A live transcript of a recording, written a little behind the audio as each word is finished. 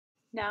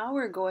Now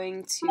we're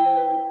going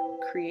to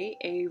create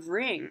a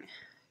ring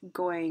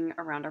going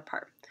around our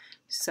part.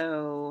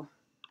 So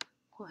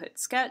we'll hit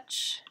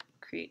sketch,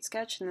 create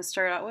sketch, and to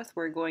start out with,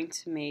 we're going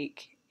to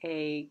make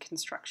a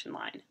construction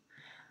line.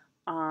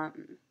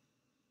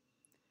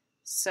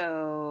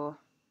 So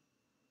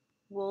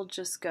we'll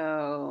just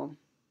go,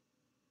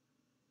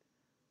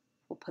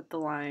 we'll put the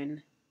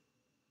line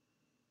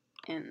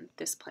in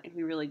this plane.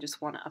 We really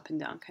just want it up and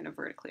down kind of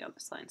vertically on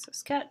this line. So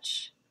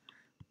sketch,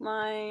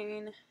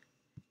 line,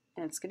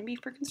 and it's going to be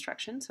for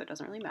construction, so it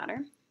doesn't really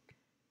matter.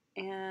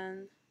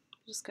 And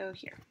just go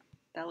here.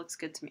 That looks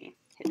good to me.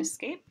 Hit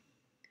escape.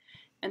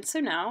 And so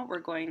now we're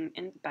going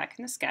back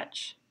in the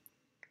sketch.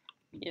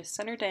 A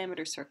center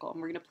diameter circle, and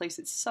we're going to place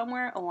it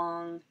somewhere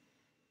along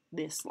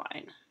this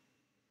line.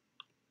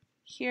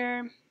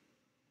 Here.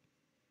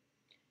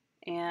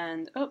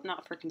 And, oh,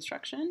 not for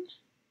construction.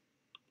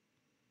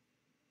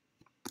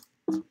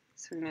 So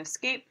we're going to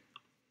escape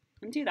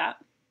and do that.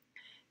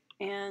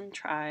 And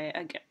try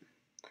again.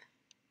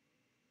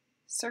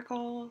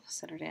 Circle,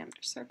 center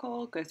diameter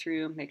circle, go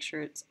through, make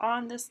sure it's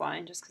on this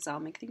line just because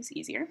that'll make things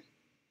easier.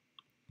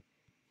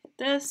 Hit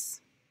this,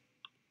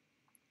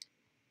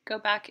 go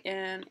back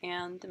in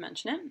and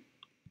dimension it.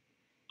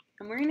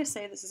 And we're going to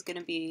say this is going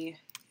to be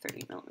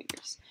 30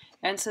 millimeters.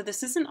 And so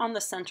this isn't on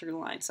the center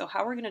line. So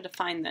how we're going to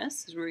define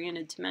this is we're going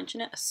to dimension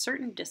it a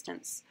certain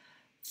distance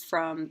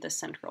from the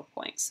central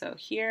point. So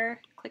here,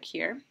 click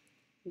here,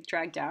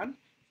 drag down.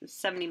 This is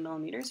 70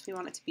 millimeters. We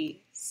want it to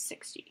be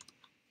 60.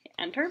 Hit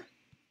enter.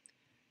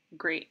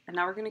 Great, and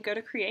now we're going to go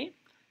to create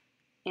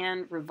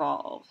and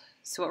revolve.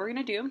 So what we're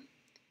going to do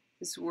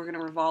is we're going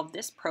to revolve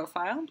this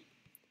profile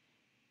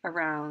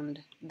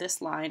around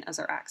this line as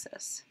our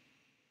axis.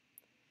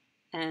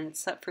 And it's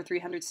set for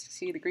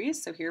 360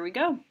 degrees, so here we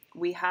go.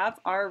 We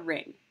have our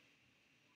ring.